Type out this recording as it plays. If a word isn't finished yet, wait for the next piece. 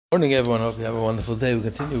Morning, everyone. Hope you have a wonderful day. We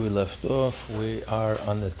continue. We left off. We are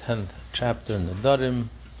on the 10th chapter in Nedarim,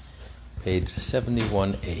 page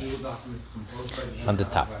 71a. On the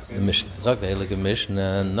top, the Mishnah.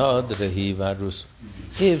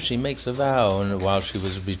 If she makes a vow and while she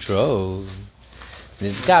was betrothed, she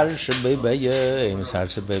was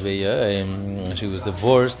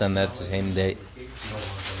divorced on that same day,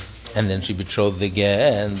 and then she betrothed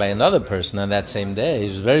again by another person on that same day.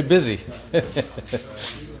 She was very busy.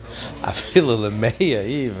 I feel a lemeya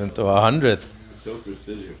even to 100.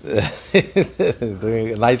 Doing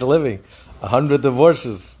a nice living. 100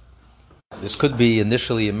 divorces. This could be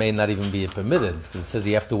initially, it may not even be permitted. It says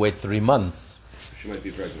you have to wait 3 months. She might be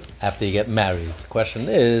pregnant after you get married. The question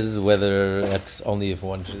is whether that's only if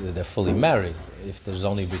they're fully married. If there's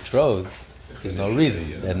only betrothed, there's no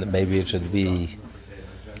reason. Then maybe it should be.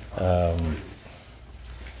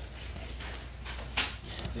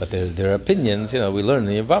 But there are opinions, we learn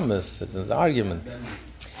in Yavamas, it's an argument.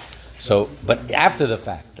 So, but after the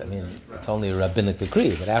fact, it's only a rabbinic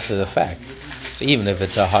decree, but after the fact, so even if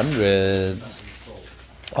it's 100,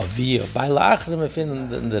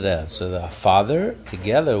 so the father,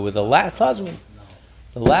 together with the last husband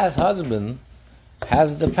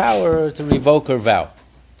has the power to revoke her vow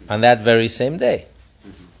on that very same day.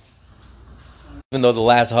 Even though the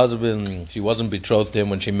last husband, she wasn't betrothed to him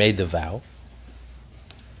when she made the vow,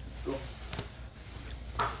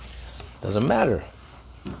 doesn't matter.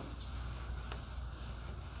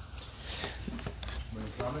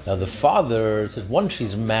 Now the father says once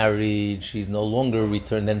she's married, she's no longer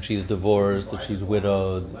returned, then she's divorced, or she's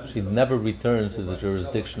widowed, she never returns to the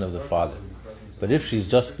jurisdiction of the father. But if she's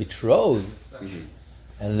just betrothed,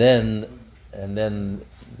 and then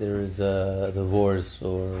there is a divorce,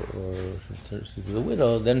 or she's a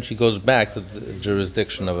widow, then she goes back to the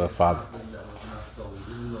jurisdiction of her father.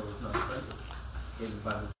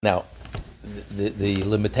 Now, the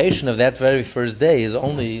limitation of that very first day is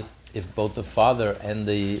only if both the father and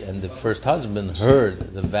the first husband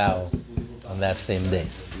heard the vow on that same day.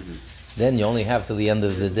 Then you only have till the end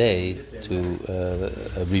of the day to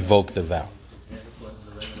revoke the vow.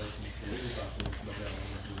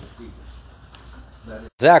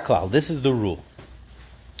 This is the rule.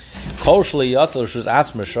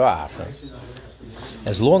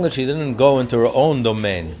 As long as she didn't go into her own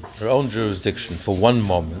domain, her own jurisdiction for one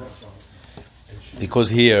moment, because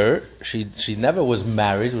here she never was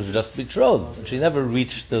married, was just betrothed. She never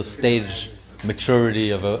reached the stage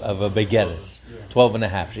maturity of a begettes, 12 and a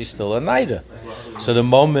half. She's still a naida. So the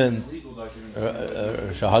moment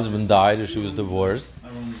her husband died or she was divorced,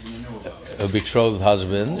 her betrothed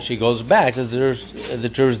husband, she goes back to the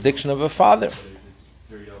jurisdiction of her father.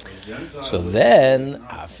 So then,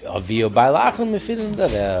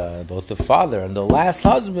 both the father and the last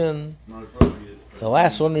husband, the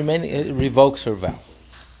last one remaining, it revokes her vow.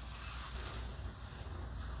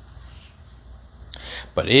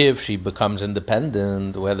 But if she becomes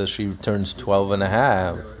independent, whether she turns 12 and a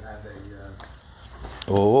half,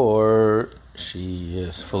 or she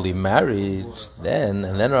is fully married, and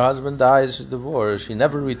then her husband dies, she's divorced, she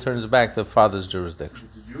never returns back to the father's jurisdiction.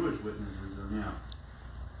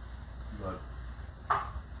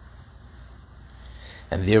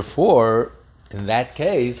 And therefore, in that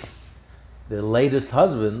case, the latest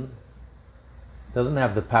husband doesn't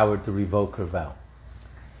have the power to revoke her vow.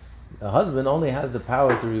 The husband only has the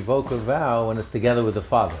power to revoke her vow when it's together with the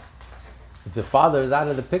father. If the father is out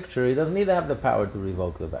of the picture, he doesn't either have the power to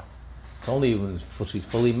revoke the vow. It's only when she's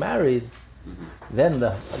fully married, then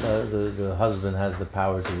the husband has the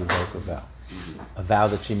power to revoke her vow. A vow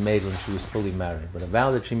that she made when she was fully married, but a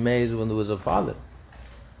vow that she made when there was a father.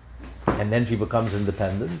 And then she becomes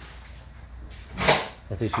independent.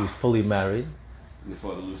 Let's say she was fully married. and the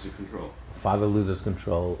father loses control. Father loses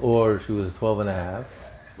control. Or she was 12 and a half.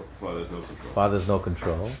 Father's no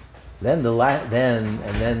control. Then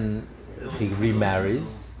then she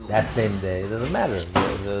remarries that same day. It doesn't matter.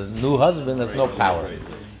 The new husband has no power.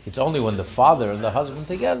 It's only when the father and the husband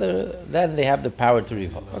together, then they have the power to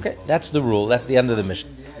revoke. Okay, that's the rule. That's the end of the mission.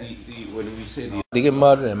 When we say the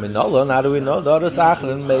How do we know?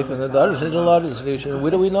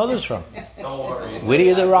 Where do we know this from? Where do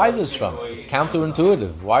you derive this from? It's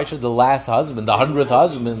counterintuitive. Why should the last husband, the 100th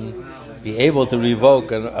husband, be able to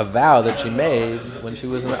revoke a vow that she made when she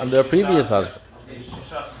was under a previous husband?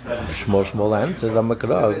 Shmuel answers,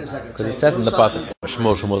 because it says in the pasuk.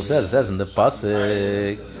 Shmuel says in the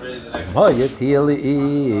pasuk,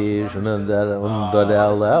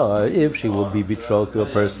 if she will be betrothed to a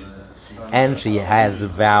person and she has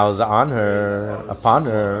vows upon her,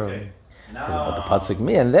 but the pasuk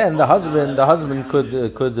me, and then the husband could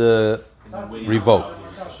revoke.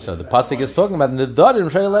 So the pasuk is talking about Nedarim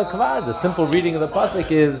she'eleh kvar. The simple reading of the pasuk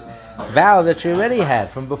is vow that she already had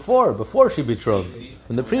from before she betrothed,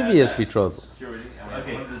 from the previous betrothal.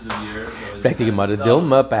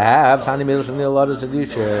 Perhaps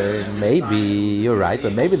maybe you're right,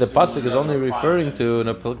 but maybe the pasuk is only referring to in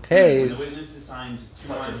a case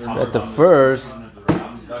that the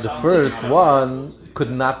first one could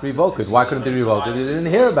not revoke it. Why couldn't he revoke it? He didn't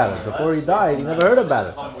hear about it. Before he died, he never heard about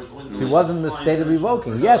it. So he wasn't in the state of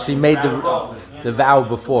revoking. Yes, she made the vow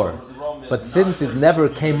before. But since it never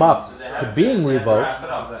came up to being revoked,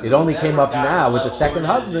 it only came up now with the second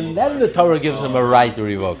husband, then the Torah gives him a right to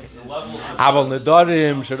revoke it. Aval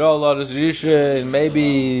Nedarim,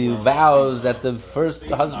 maybe vows that the first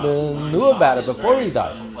husband knew about it before he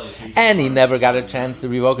died. And he never got a chance to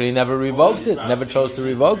revoke it. He never revoked it, never chose to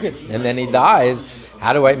revoke it. And then he dies.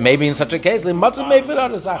 Maybe in such a case, maybe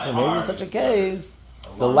in such a case,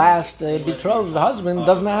 the last betrothed husband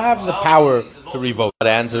doesn't have the power to revoke. The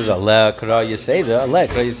answer is Aleh Kra Yiseda.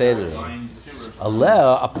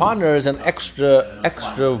 Aleh, upon her is an extra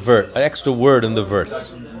word in the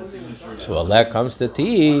verse. So Allah comes to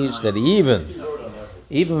teach that even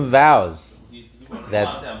vows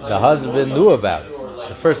that the husband knew about,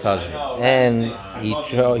 the first husband, and he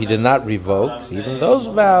did not revoke, even those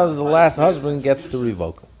vows, the last husband gets to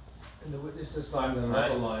revoke them.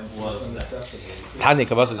 Tanya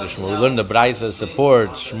Kabbalah Shmuel. We learned the Braisa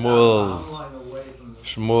supports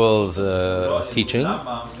Shmuel's teaching.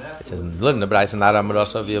 It says, learn the Braisa Nedarim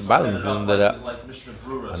Rasa via Balim, that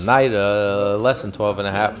a night, less than 12 and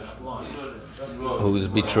a half, who's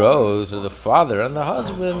betrothed to the father and the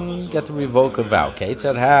husband get to revoke a vow. Kate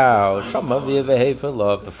said how? Shama via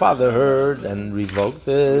love. The father heard and revoked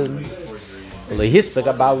it. And the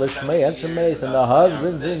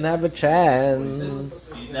husband didn't have a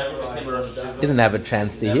chance. Didn't have a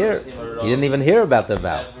chance to hear. He didn't even hear about the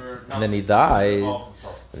vow. And then he died.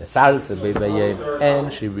 And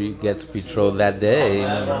she gets betrothed that day.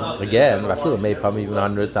 Again, I feel it may come even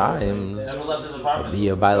 100 times.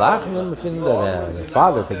 The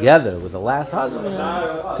father, together with the last husband,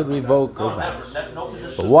 could revoke her vows.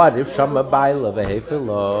 But what if if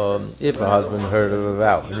a husband heard of a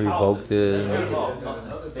vow and revoked it? And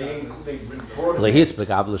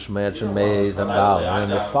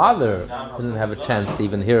the father didn't have a chance to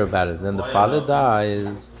even hear about it. Then the father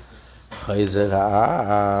dies. I'm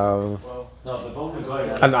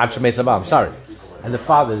sorry. And the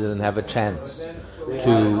father didn't have a chance to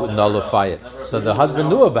nullify it. So the husband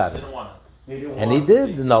knew about it. And he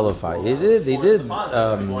did nullify it. He did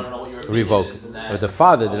revoke it. But the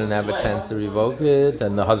father didn't have a chance to revoke it,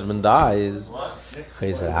 and the husband dies. So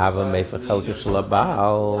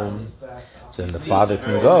then the father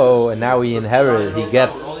can go, and now he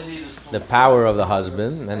gets the power of the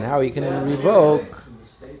husband, and now he can revoke.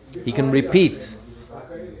 He can repeat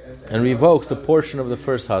and revokes the portion of the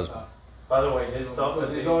first husband. By the way, his stuff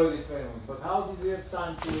is already famous. But how did he have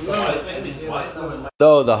time to?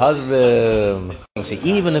 So the husband. See,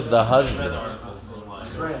 even if the husband,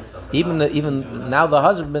 even now, the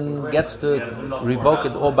husband gets to revoke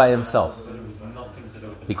it all by himself,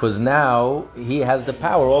 because now he has the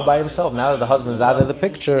power all by himself. Now that the husband's out of the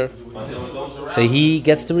picture, so he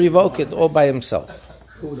gets to revoke it all by himself.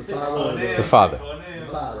 Who, the father? The father.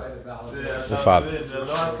 The father.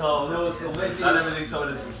 Not everything so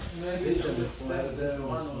it is.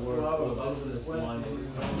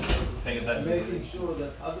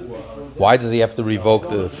 Why does he have to revoke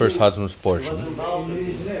the first husband's portion?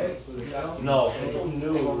 No.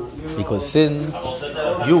 Because since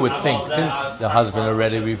you would think, since the husband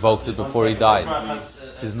already revoked it before he died,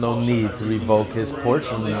 there's no need to revoke his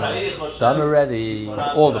portion. Done already.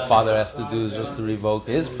 All the father has to do is just to revoke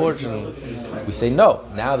his portion. We say no.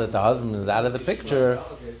 Now that the husband is out of the picture,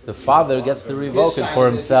 the father gets to revoke it for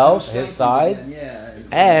himself, his side,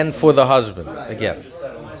 and for the husband again.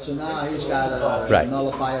 So now he's got a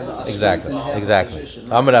nullifier. Exactly.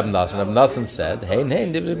 Amar Rab Nosson said, "Hein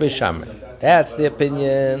divrei Beishamai." That's the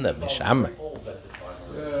opinion of Beishamai.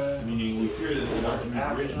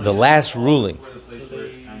 The last ruling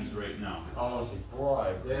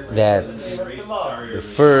that the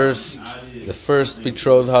first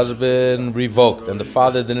betrothed husband revoked, and the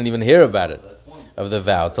father didn't even hear about it, of the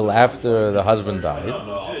vow, till after the husband died.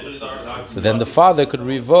 So then the father could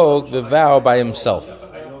revoke the vow by himself.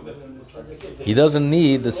 He doesn't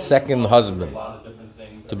need the second husband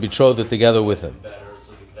to betroth it together with him.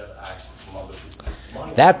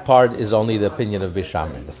 That part is only the opinion of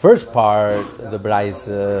Beishamai. The first part, the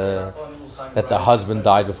Braisa, that the husband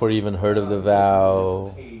died before he even heard of the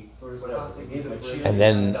vow,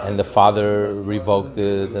 and the father revoked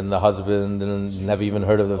it, and the husband never even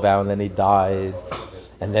heard of the vow, and then he died,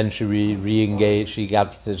 and then she re-engaged. She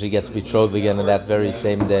gets betrothed again on that very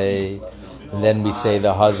same day, and then we say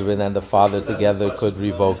the husband and the father together could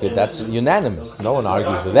revoke it. That's unanimous. No one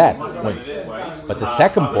argues with that point. But the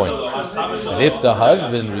second point, that if the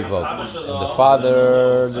husband revoked it, and the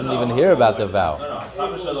father didn't even hear about the vow,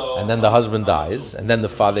 and then the husband dies, and then the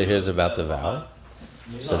father hears about the vow,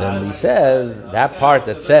 so then he says, that part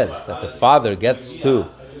that says that the father gets to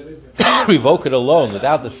revoke it alone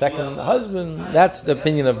without the second husband, that's the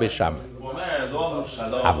opinion of Beis Shammai.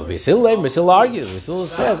 Basil argues, Basil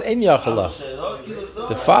says, Ein Yachalah.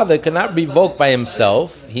 The father cannot revoke by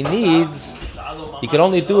himself. He can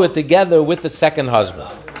only do it together with the second husband.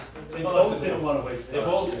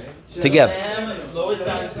 Together.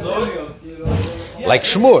 Like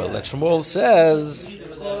Shmuel says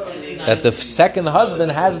that the second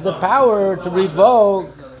husband has the power to revoke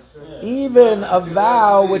even a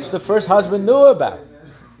vow which the first husband knew about.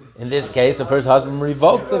 In this case, the first husband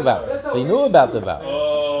revoked the vow, so he knew about the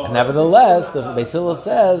vow. And nevertheless, the Beis Hillel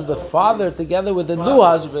says the father, together with the new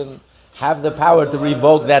husband, have the power to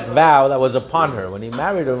revoke that vow that was upon her. When he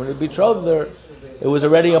married her, when he betrothed her, it was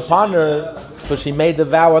already upon her, so she made the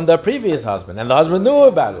vow on the previous husband, and the husband knew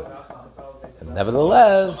about it. And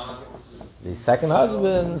nevertheless, the second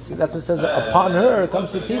husband, that's what it says, upon her,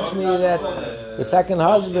 comes to teach me that the second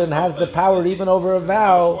husband has the power even over a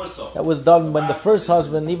vow that was done when the first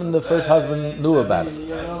husband knew about it.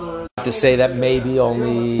 To say that maybe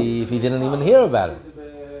only if he didn't even hear about it.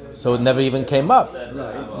 So it never even came up.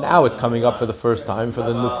 Now it's coming up for the first time for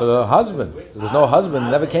the husband. There was no husband, it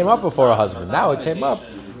never came up before a husband. Now it came up.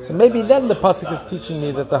 So maybe then the pasuk is teaching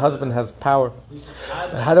me that the husband has power.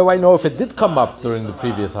 But how do I know if it did come up during the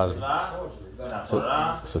previous husband?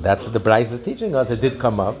 So that's what the Bryce is teaching us. It did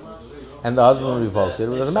come up, and the husband revoked it.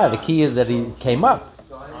 It doesn't matter. The key is that he came up.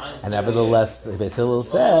 And nevertheless, the Beis Hillel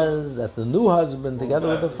says that the new husband, together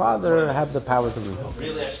with the father, have the power to revoke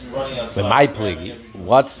it. But my plea,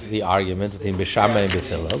 what's the argument between Beis Shammai and Beis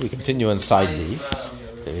Hillel? We continue on side B.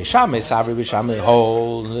 Beis Shammai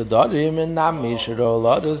holds Nedarim and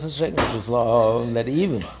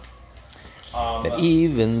that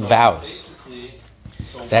even vows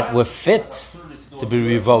that were fit to be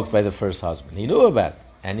revoked by the first husband. He knew about it,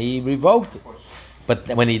 and he revoked it. But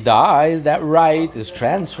when he dies, that right is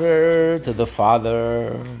transferred to the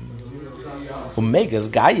father, who makes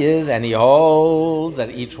gayas, and he holds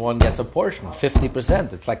that each one gets a portion,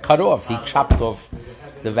 50%. It's like cut off. He chopped off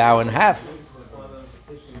the vow in half.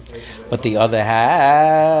 But the other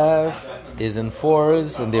half is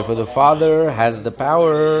enforced, and therefore the father has the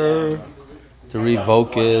power to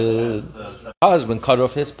revoke it. The husband cut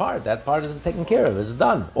off his part. That part is taken care of. It's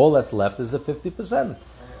done. All that's left is the 50%.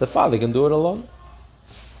 The father can do it alone.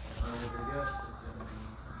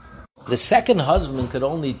 The second husband could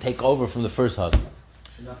only take over from the first husband.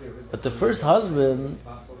 But the first husband,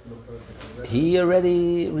 he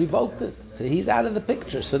already revoked it. So he's out of the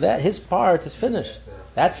picture. So that his part is finished.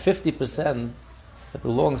 That 50% that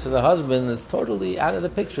belongs to the husband is totally out of the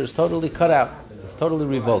picture. It's totally cut out. It's totally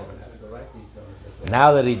revoked.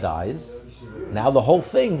 Now that he dies, now the whole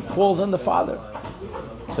thing falls on the father.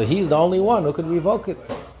 So he's the only one who could revoke it.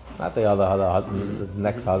 Not the the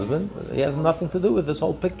next husband. He has nothing to do with this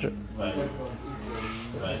whole picture.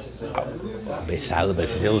 Beis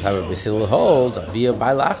Hillel holds, and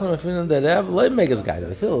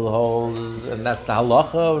that's the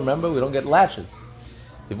halacha. Remember, we don't get lashes.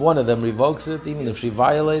 If one of them revokes it, even if she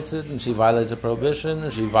violates it, and she violates a prohibition,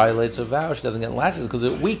 and she violates a vow, she doesn't get lashes because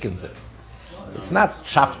it weakens it. It's not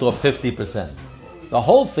chopped off 50%. The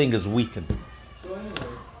whole thing is weakened.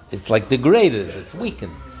 It's like degraded. It's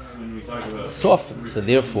weakened. Softened. So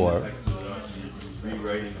therefore,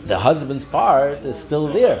 the husband's part is still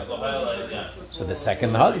there. So the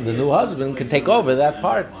second husband, the new husband, can take over that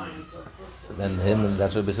part. So then him, and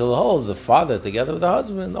that's what Beis Hillel holds, the father together with the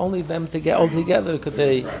husband, only them all together could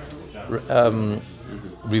they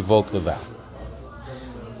revoke the vow.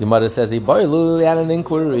 The mother says, he had an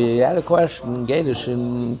inquiry, he had a question,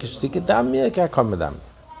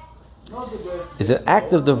 is it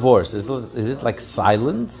act of divorce? Is it like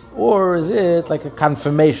silence, or is it like a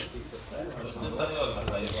confirmation?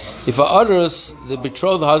 If the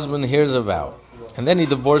betrothed husband hears a vow, and then he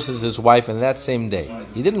divorces his wife in that same day,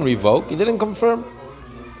 he didn't revoke, he didn't confirm.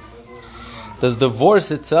 Does divorce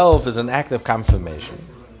itself is an act of confirmation?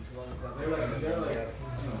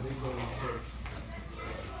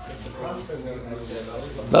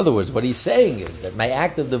 In other words, what he's saying is that my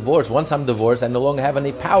act of divorce, once I'm divorced, I no longer have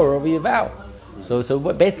any power over your vow. So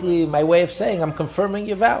basically, my way of saying, I'm confirming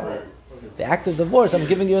your vow. The act of divorce, I'm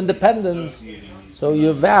giving you independence, so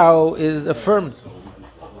your vow is affirmed.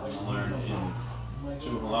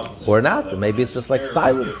 Or not, maybe it's just like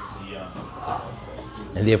silence.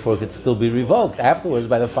 And therefore it could still be revoked afterwards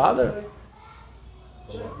by the father.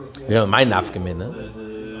 My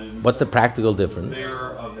nafkamina. What's the practical difference?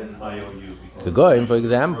 The goyim, for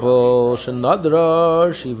example,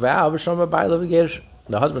 shenadra, she vowed,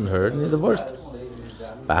 the husband heard and he divorced her.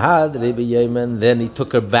 Then he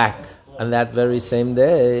took her back on that very same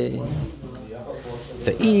day.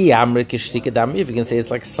 So, if you can say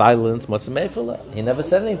it's like silence, he never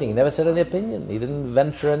said anything. He never said any opinion. He didn't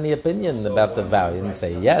venture any opinion about the vow. He didn't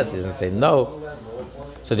say yes. He didn't say no.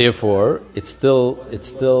 So therefore, it's still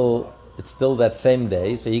that same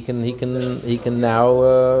day. So he can now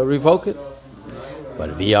revoke it.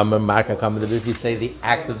 But if you say the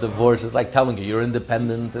act of divorce is like telling you you're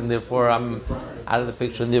independent and therefore I'm out of the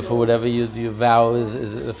picture and therefore whatever you vow is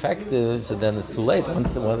effective, so then it's too late.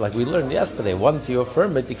 Once, like we learned yesterday, once you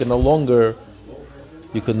affirm it, you can no longer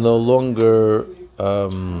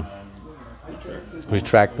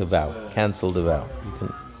retract the vow, cancel the vow. You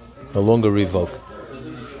can no longer revoke it.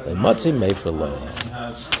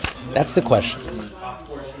 That's the question.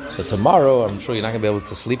 So tomorrow, I'm sure you're not going to be able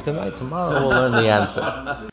to sleep tonight. Tomorrow we'll learn the answer.